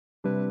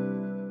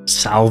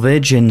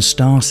Salvage in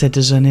Star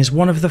Citizen is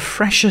one of the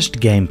freshest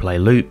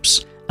gameplay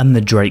loops, and the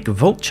Drake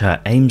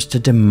Vulture aims to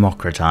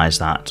democratise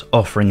that,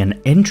 offering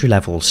an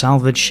entry-level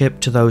salvage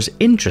ship to those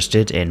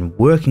interested in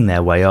working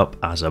their way up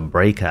as a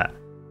breaker.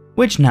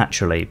 Which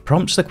naturally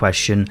prompts the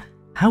question,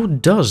 how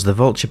does the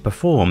Vulture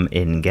perform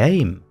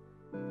in-game?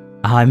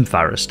 I'm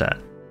Forrester,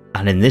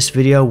 and in this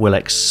video we'll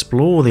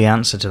explore the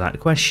answer to that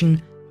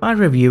question by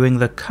reviewing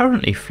the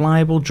currently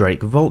flyable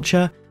Drake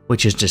Vulture,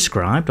 which is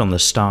described on the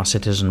Star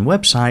Citizen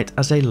website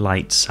as a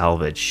light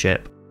salvage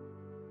ship.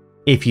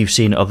 If you've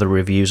seen other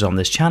reviews on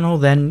this channel,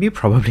 then you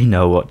probably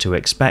know what to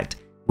expect,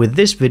 with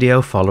this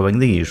video following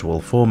the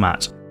usual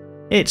format.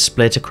 It's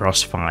split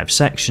across 5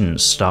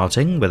 sections,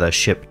 starting with a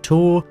ship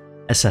tour,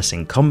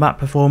 assessing combat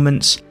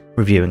performance,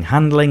 reviewing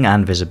handling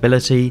and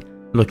visibility,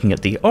 looking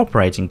at the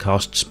operating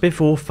costs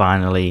before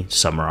finally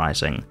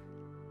summarising.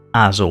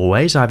 As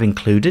always, I've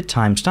included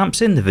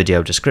timestamps in the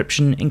video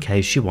description in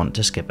case you want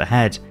to skip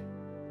ahead.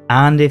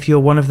 And if you're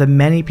one of the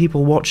many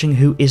people watching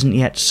who isn't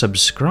yet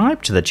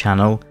subscribed to the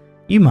channel,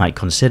 you might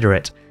consider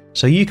it,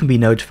 so you can be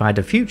notified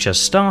of future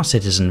Star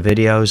Citizen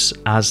videos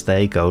as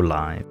they go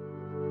live.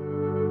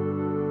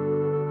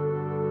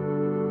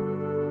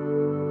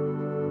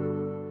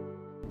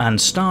 And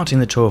starting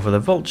the tour for the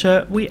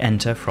Vulture, we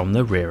enter from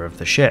the rear of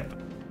the ship.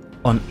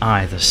 On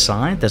either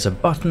side there's a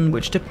button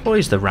which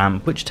deploys the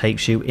ramp which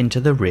takes you into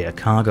the rear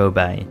cargo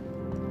bay.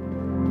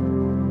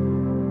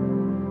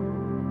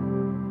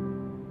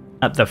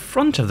 At the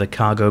front of the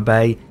cargo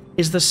bay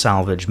is the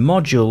salvage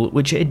module,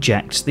 which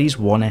ejects these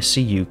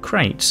 1SCU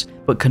crates,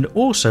 but can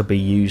also be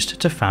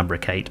used to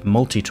fabricate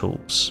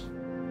multi-tools.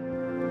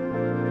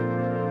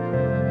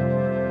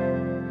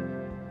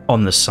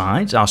 On the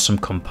sides are some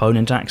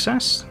component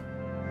access,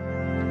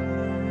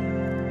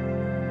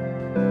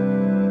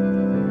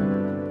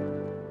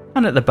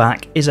 and at the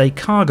back is a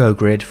cargo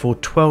grid for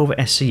 12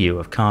 SCU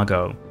of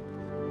cargo.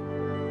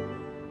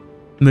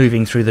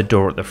 Moving through the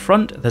door at the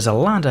front, there's a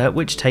ladder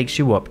which takes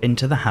you up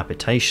into the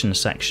habitation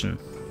section.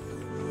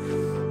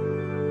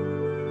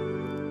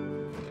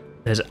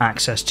 There's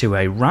access to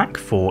a rack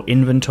for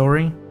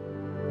inventory,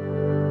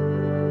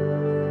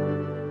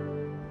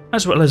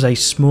 as well as a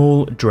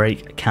small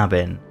Drake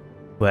cabin,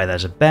 where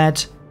there's a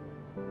bed,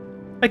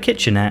 a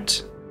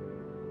kitchenette,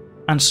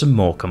 and some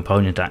more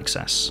component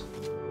access.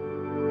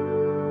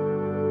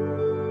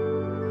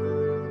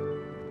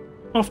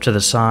 Off to the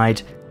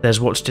side, there's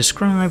what's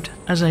described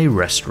as a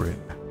restroom.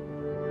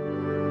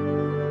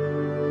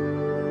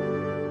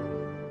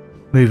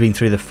 Moving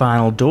through the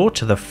final door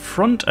to the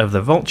front of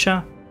the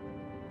Vulture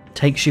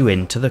takes you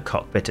into the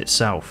cockpit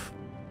itself.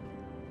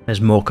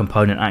 There's more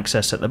component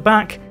access at the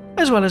back,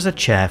 as well as a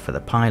chair for the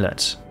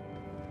pilot.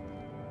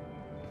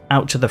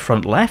 Out to the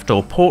front left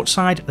or port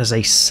side, there's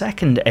a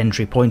second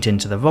entry point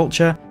into the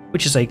Vulture,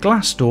 which is a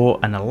glass door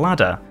and a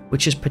ladder,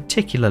 which is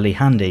particularly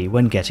handy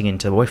when getting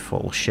into a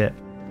full ship.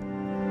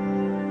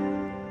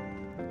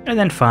 And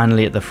then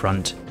finally at the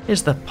front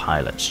is the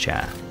pilot's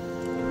chair.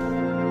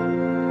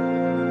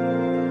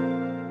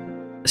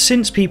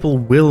 Since people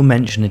will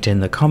mention it in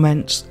the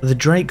comments, the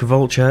Drake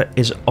Vulture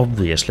is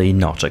obviously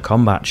not a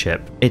combat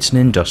ship, it's an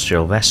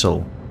industrial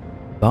vessel.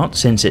 But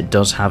since it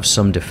does have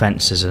some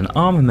defences and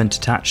armament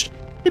attached,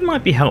 it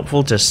might be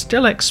helpful to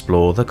still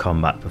explore the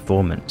combat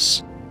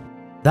performance.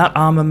 That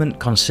armament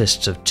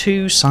consists of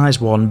 2 size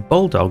 1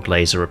 Bulldog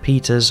laser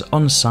repeaters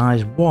on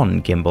size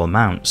 1 gimbal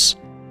mounts.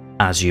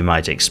 As you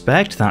might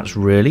expect, that's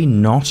really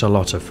not a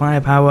lot of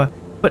firepower,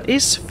 but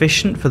is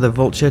sufficient for the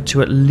Vulture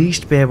to at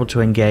least be able to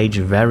engage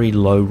very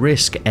low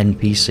risk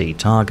NPC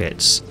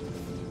targets.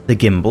 The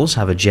gimbals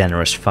have a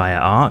generous fire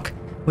arc,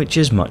 which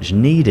is much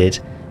needed,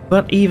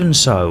 but even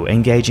so,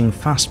 engaging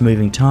fast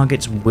moving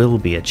targets will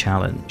be a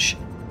challenge.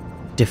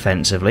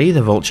 Defensively,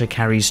 the Vulture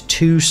carries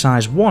 2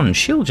 size 1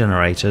 shield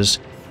generators,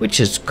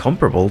 which is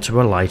comparable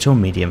to a light or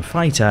medium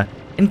fighter,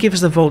 and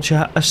gives the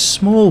Vulture a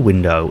small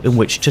window in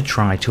which to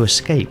try to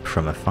escape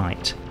from a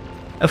fight.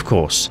 Of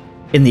course,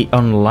 in the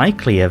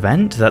unlikely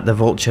event that the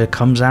Vulture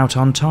comes out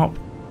on top,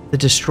 the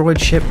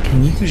destroyed ship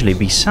can usually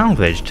be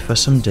salvaged for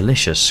some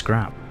delicious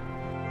scrap.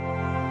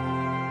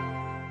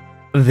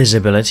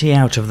 Visibility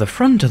out of the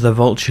front of the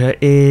Vulture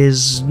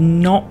is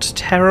not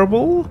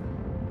terrible.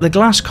 The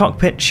glass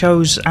cockpit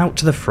shows out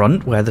to the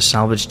front where the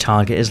salvage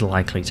target is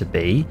likely to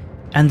be,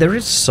 and there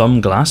is some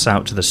glass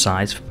out to the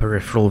sides for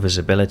peripheral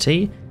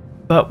visibility,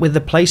 but with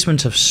the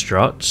placement of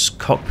struts,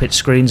 cockpit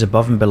screens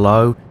above and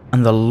below,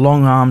 and the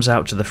long arms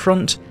out to the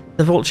front,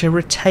 the Vulture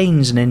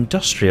retains an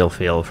industrial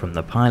feel from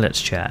the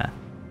pilot's chair.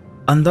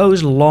 And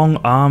those long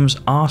arms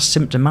are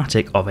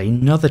symptomatic of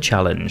another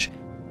challenge,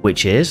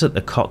 which is that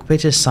the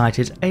cockpit is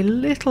sited a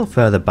little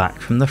further back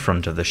from the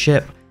front of the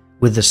ship,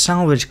 with the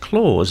salvage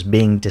claws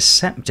being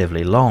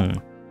deceptively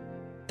long.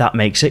 That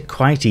makes it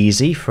quite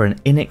easy for an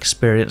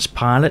inexperienced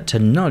pilot to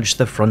nudge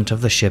the front of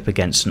the ship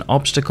against an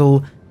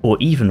obstacle, or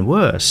even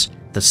worse,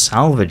 the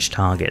salvage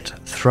target,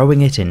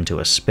 throwing it into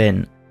a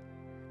spin.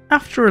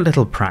 After a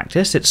little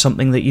practice, it's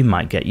something that you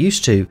might get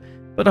used to,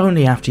 but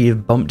only after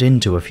you've bumped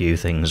into a few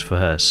things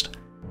first.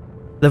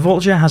 The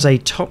Vulture has a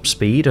top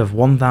speed of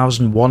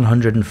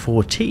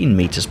 1,114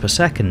 meters per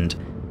second,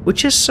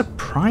 which is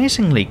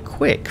surprisingly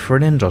quick for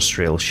an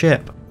industrial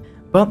ship.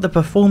 But the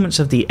performance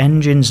of the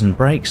engines and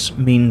brakes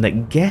mean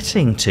that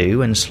getting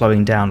to and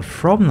slowing down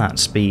from that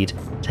speed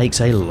takes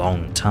a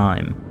long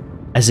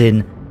time. As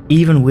in,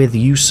 even with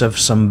use of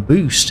some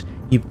boost,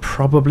 you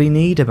probably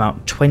need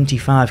about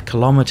 25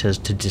 kilometers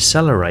to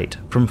decelerate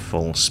from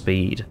full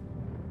speed.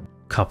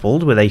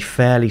 Coupled with a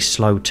fairly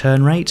slow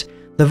turn rate,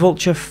 the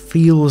Vulture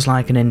feels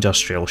like an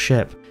industrial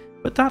ship,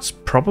 but that's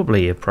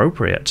probably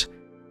appropriate.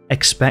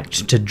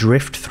 Expect to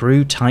drift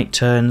through tight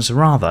turns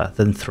rather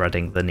than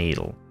threading the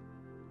needle.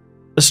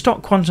 The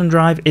stock quantum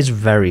drive is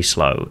very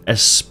slow,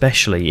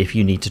 especially if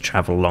you need to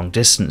travel long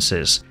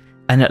distances,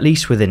 and at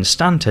least within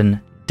Stanton,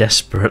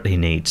 desperately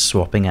needs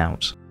swapping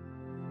out.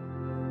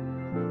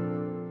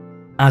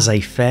 As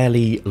a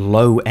fairly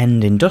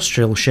low-end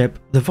industrial ship,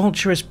 the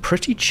Vulture is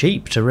pretty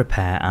cheap to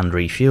repair and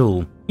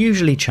refuel,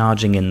 usually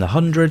charging in the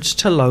hundreds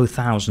to low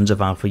thousands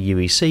of Alpha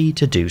UEC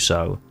to do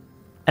so.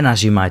 And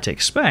as you might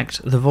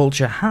expect, the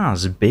Vulture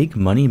has big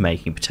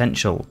money-making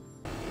potential.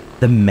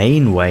 The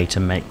main way to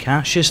make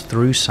cash is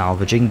through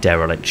salvaging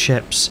derelict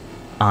ships,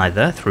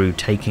 either through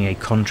taking a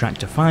contract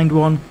to find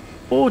one,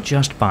 or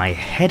just by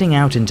heading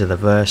out into the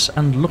verse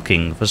and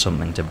looking for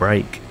something to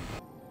break.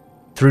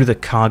 Through the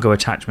cargo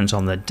attachments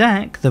on the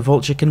deck, the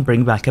Vulture can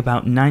bring back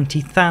about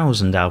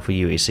 90,000 Alpha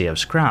UEC of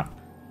scrap,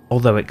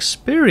 although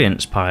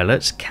experienced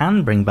pilots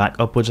can bring back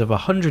upwards of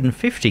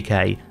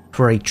 150k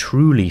for a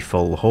truly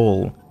full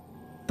haul.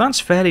 That's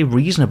fairly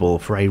reasonable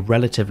for a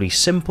relatively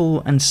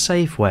simple and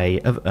safe way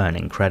of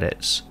earning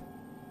credits.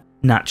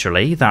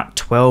 Naturally, that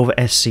 12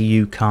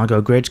 SCU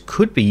cargo grid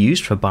could be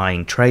used for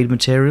buying trade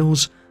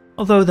materials,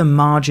 although the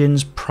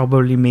margins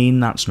probably mean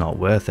that's not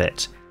worth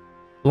it.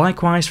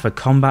 Likewise for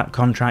combat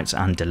contracts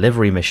and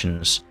delivery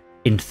missions.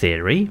 In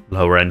theory,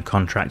 lower end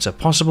contracts are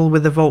possible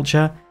with the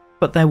Vulture,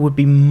 but there would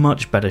be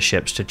much better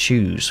ships to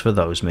choose for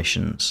those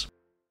missions.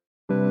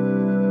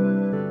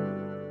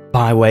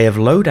 By way of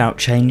loadout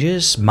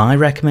changes, my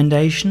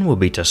recommendation would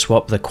be to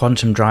swap the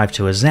quantum drive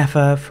to a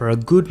Zephyr for a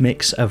good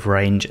mix of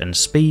range and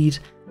speed,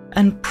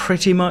 and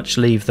pretty much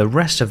leave the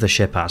rest of the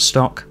ship as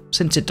stock,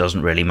 since it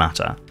doesn't really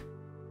matter.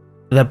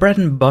 The bread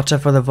and butter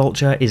for the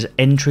Vulture is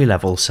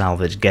entry-level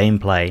salvage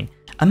gameplay,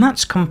 and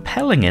that's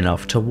compelling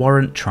enough to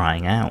warrant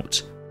trying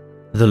out.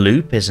 The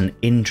loop is an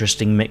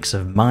interesting mix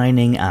of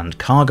mining and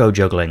cargo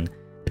juggling,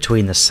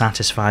 between the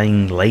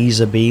satisfying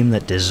laser beam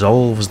that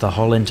dissolves the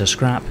hull into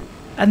scrap,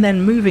 and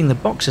then moving the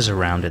boxes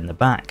around in the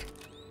back.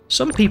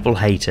 Some people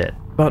hate it,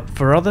 but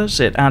for others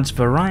it adds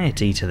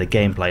variety to the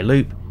gameplay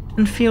loop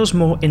and feels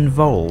more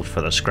involved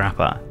for the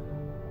scrapper.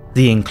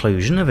 The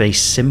inclusion of a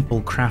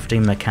simple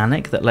crafting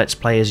mechanic that lets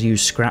players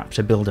use scrap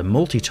to build a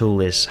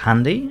multi-tool is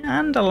handy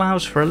and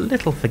allows for a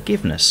little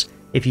forgiveness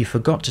if you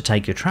forgot to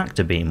take your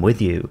tractor beam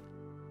with you.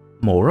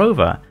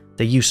 Moreover,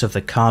 the use of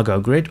the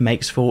cargo grid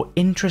makes for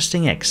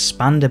interesting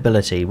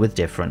expandability with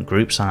different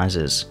group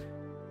sizes.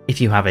 If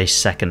you have a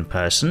second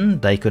person,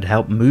 they could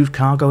help move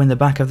cargo in the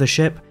back of the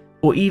ship,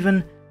 or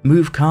even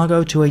move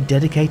cargo to a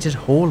dedicated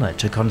hauler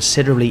to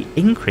considerably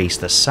increase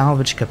the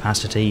salvage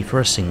capacity for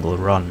a single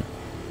run.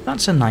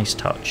 That's a nice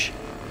touch.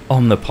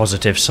 On the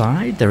positive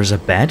side, there is a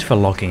bed for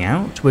logging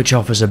out, which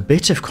offers a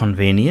bit of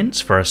convenience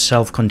for a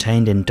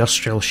self-contained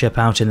industrial ship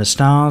out in the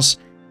stars,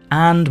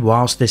 and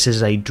whilst this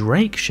is a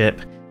Drake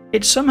ship,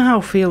 it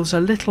somehow feels a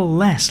little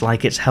less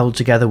like it's held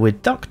together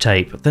with duct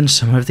tape than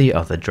some of the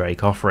other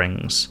Drake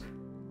offerings.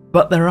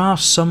 But there are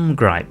some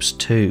gripes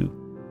too.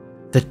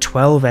 The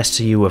 12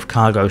 SCU of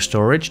cargo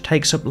storage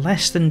takes up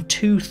less than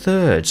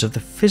 2/3 of the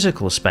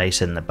physical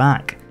space in the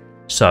back,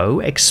 so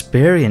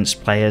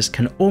experienced players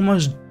can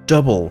almost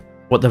double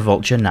what the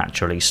Vulture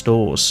naturally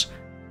stores.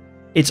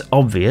 It's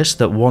obvious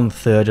that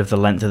 1/3 of the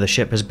length of the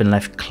ship has been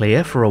left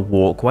clear for a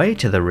walkway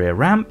to the rear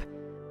ramp,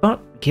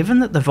 but given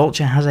that the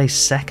Vulture has a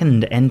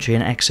second entry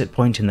and exit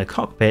point in the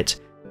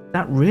cockpit,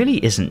 that really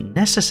isn't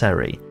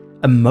necessary,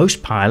 and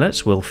most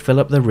pilots will fill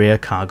up the rear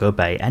cargo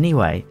bay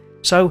anyway,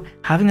 so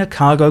having a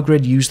cargo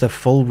grid use the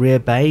full rear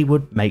bay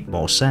would make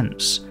more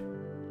sense.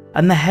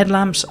 And the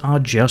headlamps are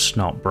just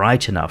not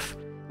bright enough,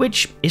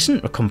 which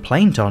isn't a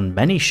complaint on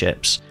many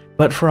ships,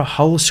 but for a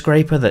hull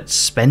scraper that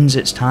spends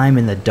its time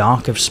in the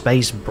dark of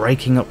space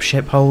breaking up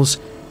ship hulls,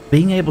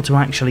 being able to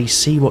actually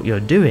see what you're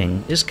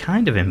doing is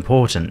kind of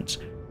important.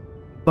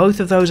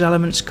 Both of those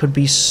elements could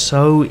be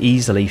so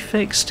easily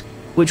fixed,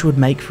 which would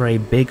make for a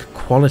big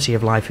quality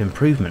of life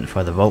improvement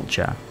for the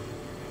Vulture.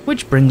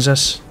 Which brings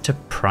us to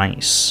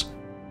price.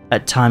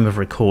 At time of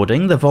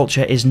recording, the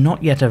Vulture is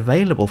not yet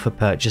available for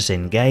purchase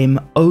in-game,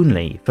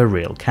 only for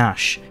real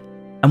cash.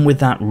 And with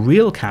that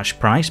real cash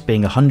price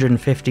being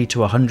 $150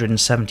 to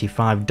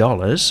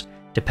 $175,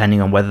 depending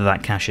on whether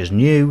that cash is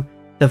new,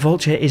 the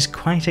Vulture is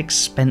quite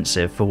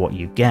expensive for what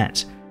you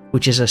get,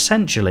 which is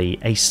essentially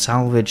a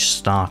salvage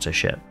starter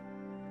ship.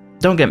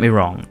 Don't get me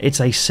wrong,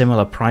 it's a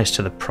similar price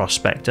to the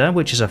Prospector,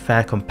 which is a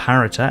fair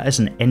comparator as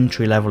an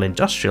entry-level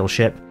industrial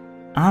ship,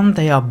 and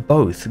they are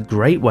both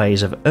great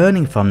ways of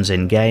earning funds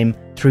in-game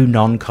through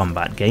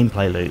non-combat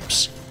gameplay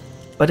loops.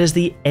 But as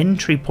the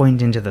entry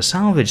point into the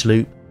salvage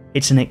loop,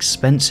 it's an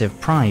expensive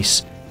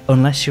price,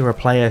 unless you're a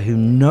player who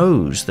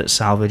knows that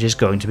salvage is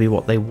going to be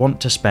what they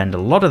want to spend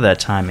a lot of their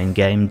time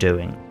in-game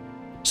doing.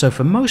 So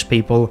for most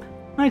people,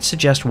 I'd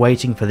suggest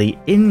waiting for the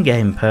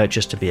in-game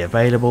purchase to be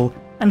available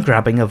and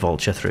grabbing a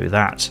vulture through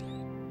that.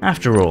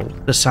 After all,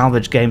 the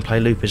salvage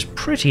gameplay loop is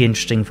pretty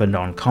interesting for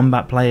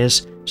non-combat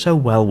players, so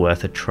well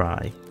worth a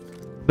try.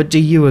 But do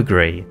you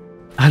agree?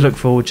 I look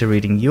forward to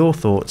reading your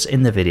thoughts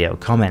in the video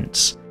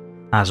comments.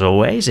 As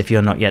always, if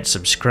you're not yet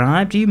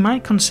subscribed, you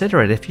might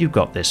consider it if you've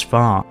got this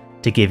far,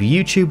 to give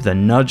YouTube the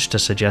nudge to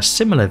suggest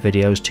similar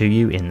videos to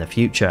you in the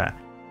future.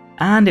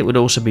 And it would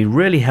also be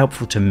really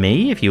helpful to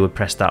me if you would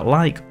press that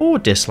like or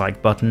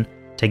dislike button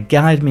to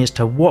guide me as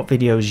to what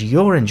videos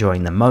you're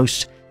enjoying the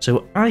most,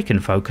 so I can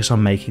focus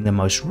on making the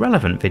most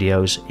relevant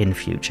videos in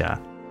future.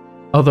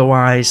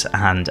 Otherwise,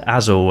 and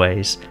as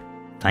always,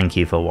 thank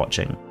you for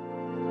watching.